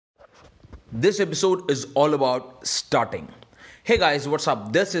This episode is all about starting. Hey guys, what's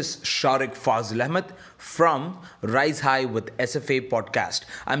up? This is Sharik Fazil Ahmed from Rise High with SFA podcast.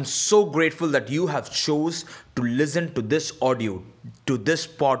 I'm so grateful that you have chose to listen to this audio, to this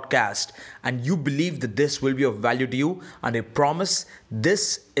podcast, and you believe that this will be of value to you. And I promise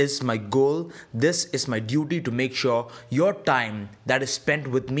this is my goal, this is my duty to make sure your time that is spent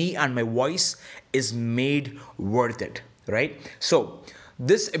with me and my voice is made worth it, right? So,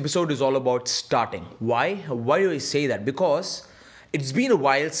 this episode is all about starting. Why? Why do I say that? Because it's been a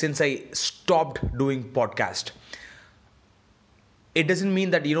while since I stopped doing podcast. It doesn't mean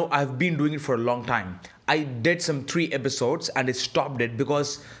that I've been doing it for a long time. I did some 3 episodes and I stopped it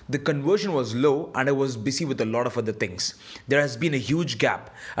because the conversion was low and I was busy with a lot of other things. There has been a huge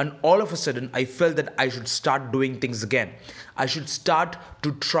gap, and all of a sudden I felt that I should start doing things again. I should start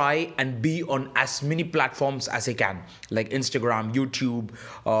to try and be on as many platforms as I can, like Instagram, YouTube,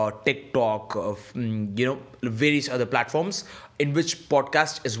 TikTok, various other platforms, in which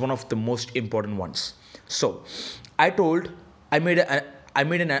podcast is one of the most important ones. So I told I made a I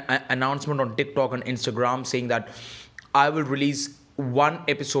made an announcement on TikTok and Instagram saying that I will release one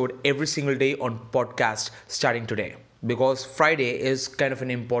episode every single day on podcast starting today, because Friday is kind of an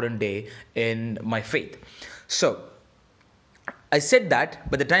important day in my faith. So I said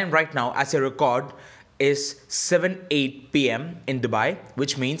that, but the time right now, as I record, is 7:08 p.m. in Dubai,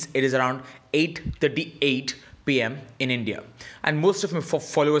 which means it is around 8:38 p.m. in India. And most of my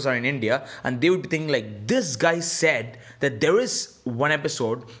followers are in India, and they would be thinking like, this guy said that there is one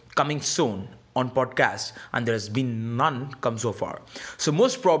episode coming soon on podcast, and there has been none come so far. So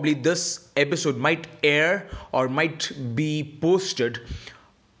most probably this episode might air or might be posted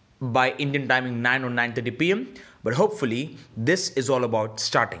by Indian timing 9 or 9:30 p.m. But hopefully, this is all about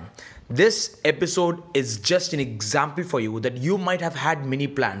starting. This episode is just an example for you that you might have had many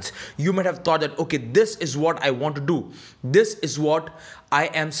plans. You might have thought that, okay, this is what I want to do. This is what I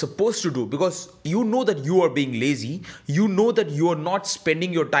am supposed to do, because you know that you are being lazy. You know that you are not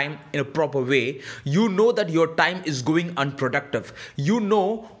spending your time in a proper way. You know that your time is going unproductive. You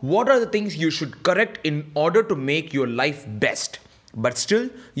know what are the things you should correct in order to make your life best, but still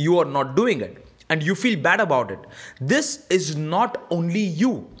you are not doing it and you feel bad about it. This is not only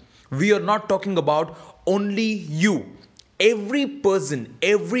you. We are not talking about only you. Every person,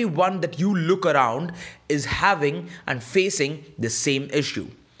 everyone that you look around is having and facing the same issue.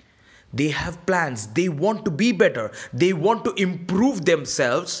 They have plans, they want to be better, they want to improve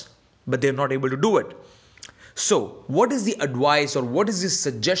themselves, but they're not able to do it. So, what is the advice or what is the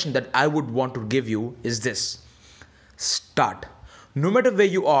suggestion that I would want to give you is this: start. No matter where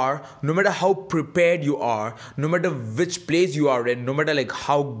you are, no matter how prepared you are, no matter which place you are in, no matter like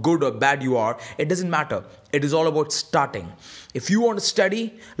how good or bad you are, it doesn't matter. It is all about starting. If you want to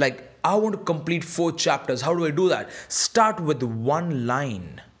study, like I want to complete 4 chapters, how do I do that? Start with one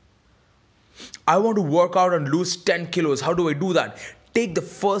line. I want to work out and lose 10 kilos, how do I do that? Take the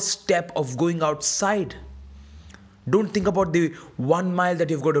first step of going outside. Don't think about the 1 mile that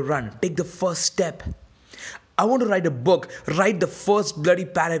you've got to run. Take the first step. I want to write a book. Write the first bloody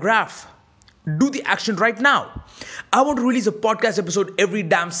paragraph. Do the action right now. I want to release a podcast episode every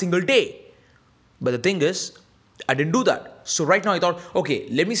damn single day. But the thing is, I didn't do that. So right now I thought, okay,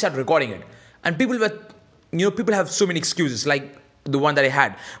 let me start recording it. And people have so many excuses, like the one that I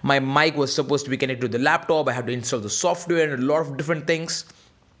had. My mic was supposed to be connected to the laptop. I had to install the software and a lot of different things.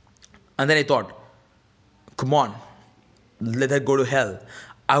 And then I thought, come on, let that go to hell.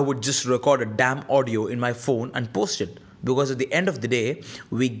 I would just record a damn audio in my phone and post it. Because at the end of the day,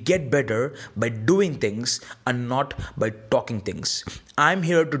 we get better by doing things and not by talking things. I'm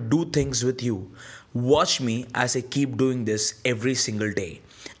here to do things with you. Watch me as I keep doing this every single day.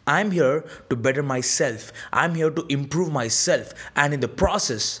 I'm here to better myself. I'm here to improve myself. And in the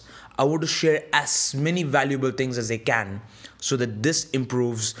process, I want to share as many valuable things as I can so that this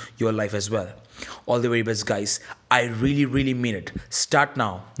improves your life as well. All the very best, guys. I really, really mean it. Start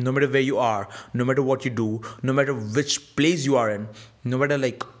now. No matter where you are, no matter what you do, no matter which place you are in, no matter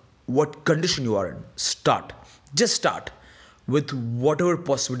like what condition you are in, start. Just start with whatever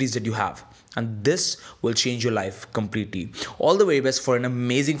possibilities that you have, and this will change your life completely. All the very best for an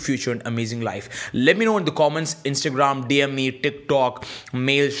amazing future and amazing life. Let me know in the comments, Instagram, DM me, TikTok,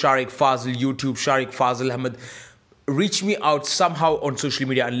 mail Sharik Fazil, YouTube Sharik Fazil Ahmed. Reach me out somehow on social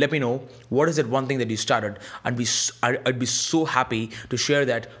media and let me know what is that one thing that you started, and I'd be so happy to share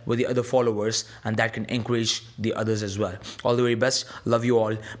that with the other followers, and that can encourage the others as well. All the very best. Love you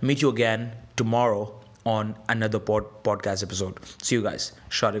all. Meet you again tomorrow on another podcast episode. See you guys.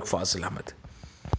 Sharik Fazil Ahmed.